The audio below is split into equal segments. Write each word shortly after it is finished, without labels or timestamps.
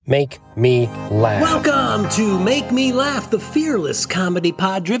Make Me Laugh. Welcome to Make Me Laugh, the fearless comedy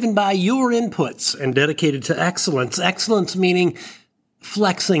pod driven by your inputs and dedicated to excellence. Excellence meaning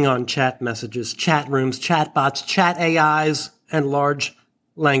flexing on chat messages, chat rooms, chat bots, chat AIs, and large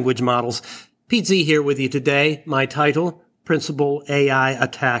language models. Pete Z here with you today. My title, Principal AI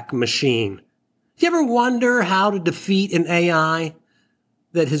Attack Machine. You ever wonder how to defeat an AI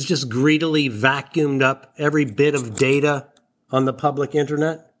that has just greedily vacuumed up every bit of data on the public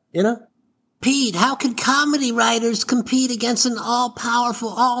internet? You know? Pete, how can comedy writers compete against an all-powerful,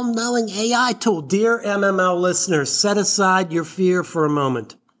 all-knowing AI tool? Dear MML listeners, set aside your fear for a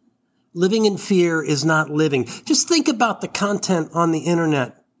moment. Living in fear is not living. Just think about the content on the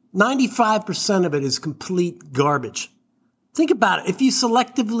internet. 95% of it is complete garbage. Think about it. If you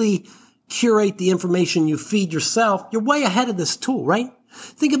selectively curate the information you feed yourself, you're way ahead of this tool, right?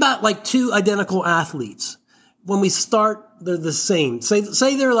 Think about like two identical athletes. When we start, they're the same.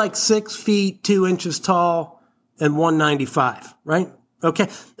 Say they're like 6 feet, 2 inches tall and 195, right? Okay.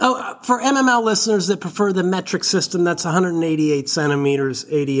 Oh, for MML listeners that prefer the metric system, that's 188 centimeters,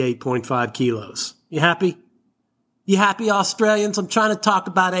 88.5 kilos. You happy? You happy, Australians? I'm trying to talk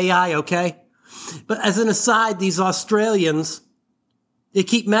about AI, okay? But as an aside, these Australians, they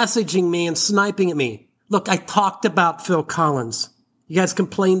keep messaging me and sniping at me. Look, I talked about Phil Collins. You guys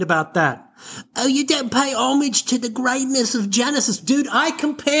complained about that. Oh, you don't pay homage to the greatness of Genesis. Dude, I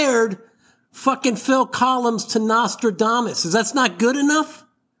compared fucking Phil Collins to Nostradamus. Is that not good enough?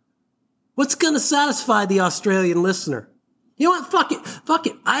 What's going to satisfy the Australian listener? You know what? Fuck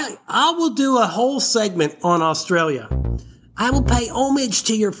it. I will do a whole segment on Australia. I will pay homage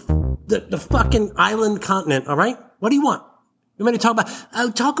to the fucking island continent, all right? What do you want? You want me to talk about? Oh,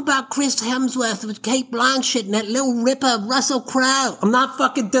 talk about Chris Hemsworth with Kate Blanchett and that little ripper Russell Crowe. I'm not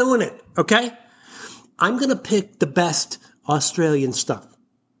fucking doing it, okay? I'm going to pick the best Australian stuff.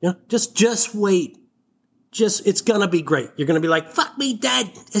 Yeah, just wait. It's going to be great. You're going to be like, fuck me,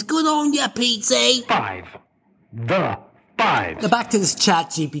 Dad. It's good on ya, Pete Z. Five. Now back to this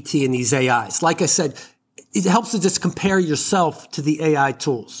ChatGPT and these AIs. Like I said, it helps to just compare yourself to the AI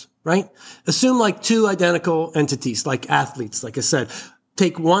tools, right? Assume like two identical entities, like athletes. Like I said,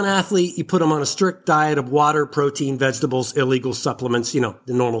 take one athlete, you put them on a strict diet of water, protein, vegetables, illegal supplements, the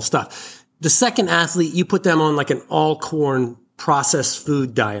normal stuff. The second athlete, you put them on like an all-corn processed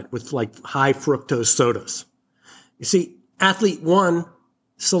food diet with like high fructose sodas. You see, athlete one,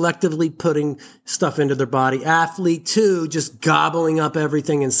 selectively putting stuff into their body. Athlete two, just gobbling up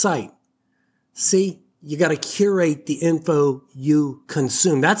everything in sight. See, you got to curate the info you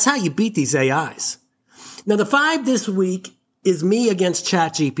consume. That's how you beat these AIs. Now, the 5 this week is me against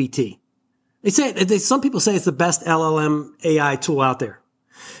ChatGPT. Some people say it's the best LLM AI tool out there.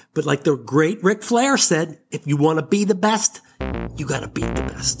 But like the great Ric Flair said, if you want to be the best, you got to beat the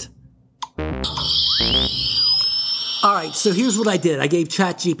best. All right, so here's what I did. I gave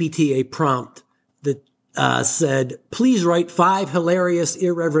ChatGPT a prompt that said, please write 5 hilarious,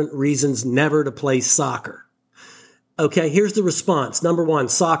 irreverent reasons never to play soccer. Okay, here's the response. Number 1,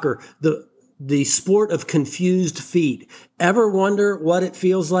 soccer, the sport of confused feet. Ever wonder what it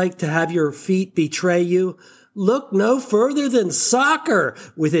feels like to have your feet betray you? Look no further than soccer.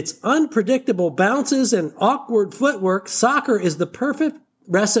 With its unpredictable bounces and awkward footwork, soccer is the perfect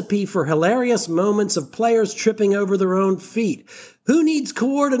recipe for hilarious moments of players tripping over their own feet. Who needs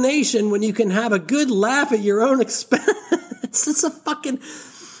coordination when you can have a good laugh at your own expense? It's a fucking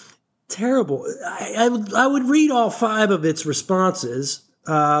terrible. I would read all 5 of its responses.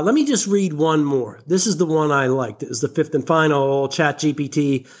 Let me just read one more. This is the one I liked. It was the 5th and final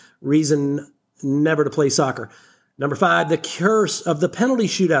ChatGPT reason never to play soccer. Number 5, the curse of the penalty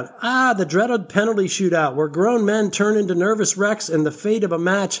shootout. The dreaded penalty shootout where grown men turn into nervous wrecks and the fate of a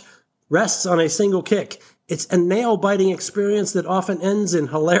match rests on a single kick. It's a nail-biting experience that often ends in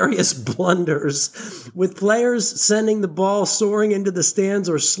hilarious blunders, with players sending the ball soaring into the stands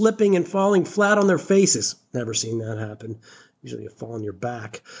or slipping and falling flat on their faces. Never seen that happen. Usually you fall on your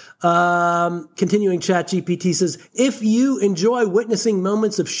back. Continuing, ChatGPT says, if you enjoy witnessing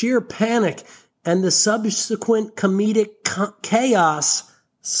moments of sheer panic and the subsequent comedic chaos,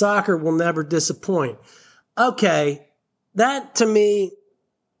 soccer will never disappoint. Okay, that to me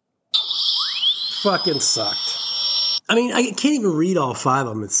fucking sucked. I mean, I can't even read all 5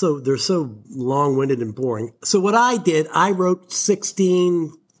 of them. They're so long-winded and boring. So what I did, I wrote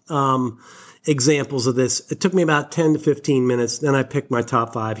 16 examples of this. It took me about 10 to 15 minutes. Then I picked my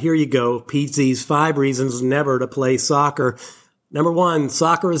top 5. Here you go. Pete Z's 5 reasons never to play soccer. Number 1,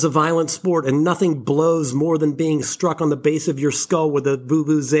 soccer is a violent sport and nothing blows more than being struck on the base of your skull with a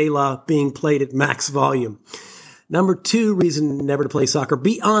vuvuzela being played at max volume. Number 2 reason never to play soccer.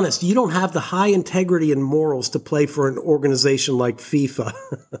 Be honest. You don't have the high integrity and morals to play for an organization like FIFA.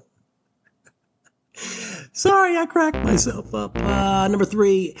 Sorry, I cracked myself up. Number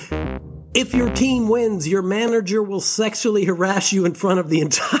 3, if your team wins, your manager will sexually harass you in front of the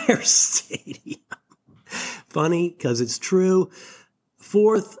entire stadium. Funny, because it's true.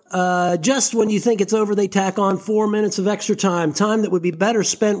 4th, just when you think it's over, they tack on 4 minutes of extra time that would be better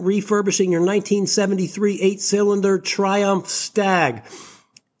spent refurbishing your 1973 8-cylinder Triumph Stag.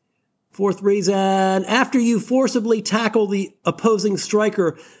 4th reason, after you forcibly tackle the opposing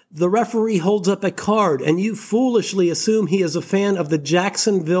striker, the referee holds up a card and you foolishly assume he is a fan of the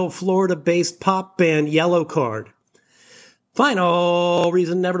Jacksonville, Florida-based pop band Yellow Card. Final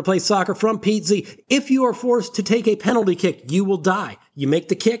reason never to play soccer from Pete Z. If you are forced to take a penalty kick, you will die. You make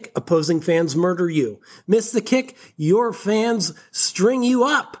the kick, opposing fans murder you. Miss the kick, your fans string you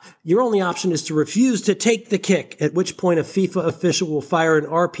up. Your only option is to refuse to take the kick, at which point a FIFA official will fire an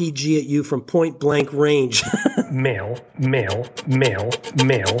RPG at you from point blank range. Mail.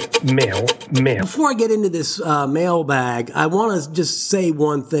 Before I get into this mailbag, I want to just say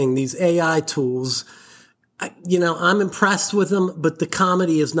one thing. These AI tools, I'm impressed with them, but the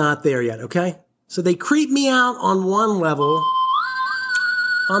comedy is not there yet, okay? So they creep me out on one level.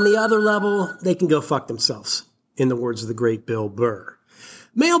 On the other level, they can go fuck themselves, in the words of the great Bill Burr.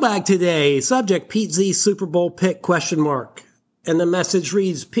 Mailbag today, subject Pete Z Super Bowl pick, ? And the message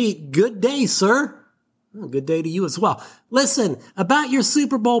reads, Pete, good day, sir. Well, good day to you as well. Listen, about your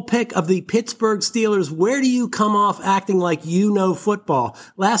Super Bowl pick of the Pittsburgh Steelers, where do you come off acting like you know football?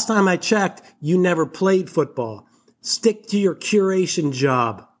 Last time I checked, you never played football. Stick to your curation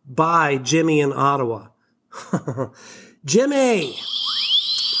job. Bye, Jimmy in Ottawa. Jimmy,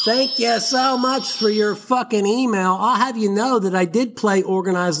 thank you so much for your fucking email. I'll have you know that I did play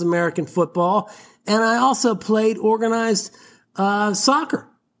organized American football, and I also played organized soccer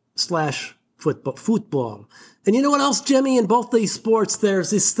 / football. And you know what else, Jimmy? In both these sports, there's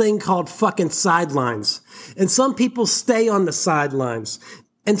this thing called fucking sidelines. And some people stay on the sidelines.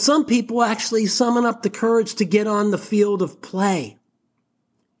 And some people actually summon up the courage to get on the field of play.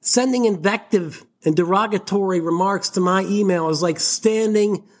 Sending invective and derogatory remarks to my email is like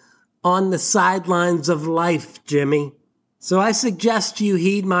standing on the sidelines of life, Jimmy. So I suggest you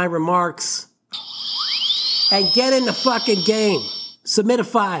heed my remarks and get in the fucking game. Submit a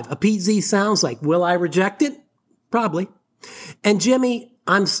 5. A PZ sounds like. Will I reject it? Probably. And Jimmy,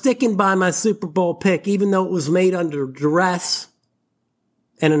 I'm sticking by my Super Bowl pick, even though it was made under duress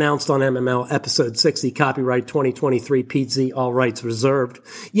and announced on MML episode 60, copyright 2023, PZ, all rights reserved.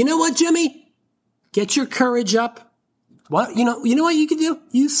 You know what, Jimmy? Get your courage up. What? You know what you can do?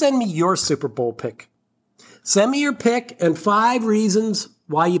 You send me your Super Bowl pick. Send me your pick and 5 reasons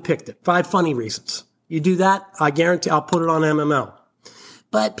why you picked it. 5 funny reasons. You do that, I guarantee I'll put it on MML.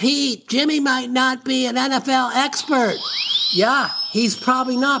 But Pete, Jimmy might not be an NFL expert. Yeah, he's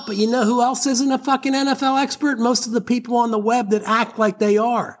probably not, but you know who else isn't a fucking NFL expert? Most of the people on the web that act like they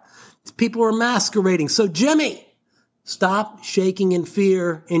are. People are masquerading. So Jimmy, stop shaking in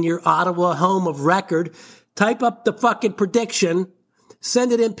fear in your Ottawa home of record. Type up the fucking prediction.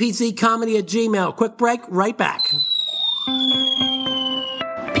 Send it in petezcomedy@gmail. Quick break, right back.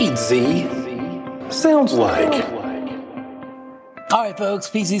 Pete Z sounds like. All right, folks,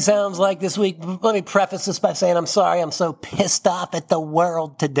 PC Sounds Like this week. Let me preface this by saying I'm sorry I'm so pissed off at the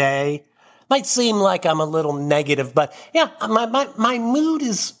world today. Might seem like I'm a little negative, but yeah, my mood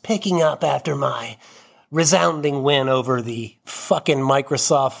is picking up after my resounding win over the fucking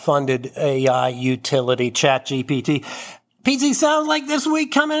Microsoft-funded AI utility ChatGPT. PC Sounds Like this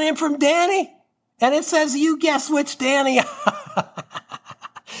week coming in from Danny, and it says, you guess which Danny.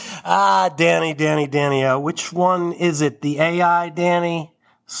 Danny. Which one is it? The AI Danny,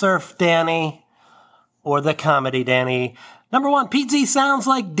 Surf Danny, or the comedy Danny? Number 1, PZ sounds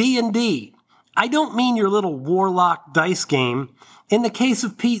like D&D. I don't mean your little warlock dice game. In the case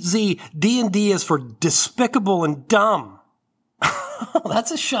of Pete Z, D&D is for despicable and dumb.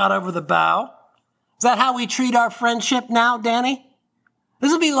 That's a shot over the bow. Is that how we treat our friendship now, Danny?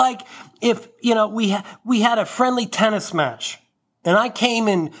 This would be like if, we had a friendly tennis match. And I came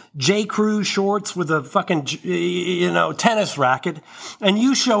in J. Crew shorts with a fucking, tennis racket, and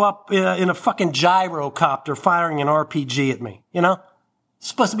you show up in a fucking gyrocopter firing an RPG at me, It's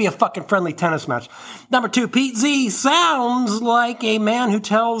supposed to be a fucking friendly tennis match. Number 2, Pete Z sounds like a man who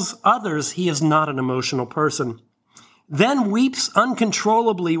tells others he is not an emotional person, then weeps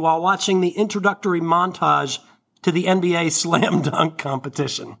uncontrollably while watching the introductory montage to the NBA slam dunk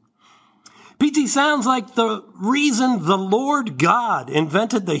competition. PT sounds like the reason the Lord God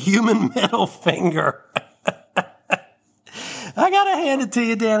invented the human middle finger. I got to hand it to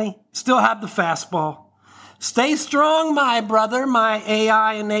you, Danny. Still have the fastball. Stay strong, my brother, my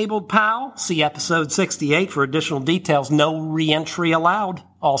AI-enabled pal. See episode 68 for additional details. No re-entry allowed.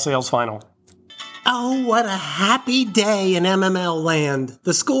 All sales final. Oh, what a happy day in MML land.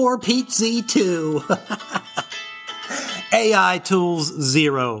 The score, Pete Z 2. AI tools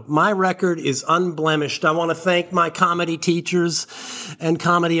 0. My record is unblemished. I want to thank my comedy teachers and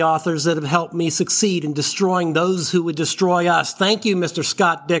comedy authors that have helped me succeed in destroying those who would destroy us. Thank you, Mr.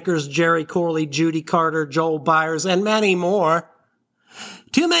 Scott Dickers, Jerry Corley, Judy Carter, Joel Byers, and many more.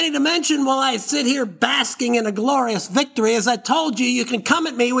 Too many to mention while I sit here basking in a glorious victory. As I told you, you can come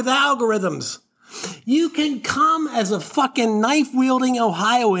at me with algorithms. You can come as a fucking knife-wielding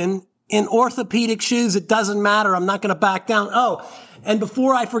Ohioan in orthopedic shoes. It doesn't matter. I'm not going to back down. Oh, and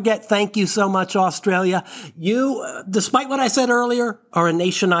before I forget, thank you so much, Australia. You, despite what I said earlier, are a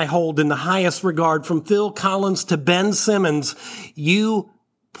nation I hold in the highest regard. From Phil Collins to Ben Simmons, you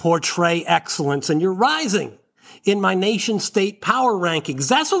portray excellence, and you're rising in my nation-state power rankings.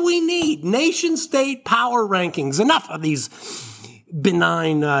 That's what we need, nation-state power rankings. Enough of these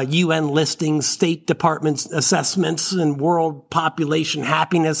benign UN listings, State Department assessments, and world population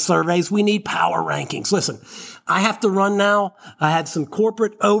happiness surveys. We need power rankings. Listen, I have to run now. I had some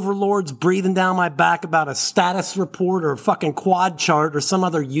corporate overlords breathing down my back about a status report or a fucking quad chart or some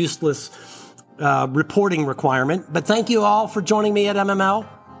other useless reporting requirement. But thank you all for joining me at MML.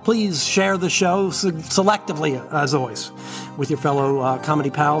 Please share the show selectively, as always, with your fellow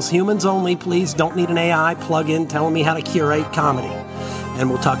comedy pals. Humans only, please. Don't need an AI plug-in telling me how to curate comedy. And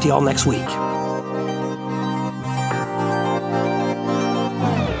we'll talk to you all next week.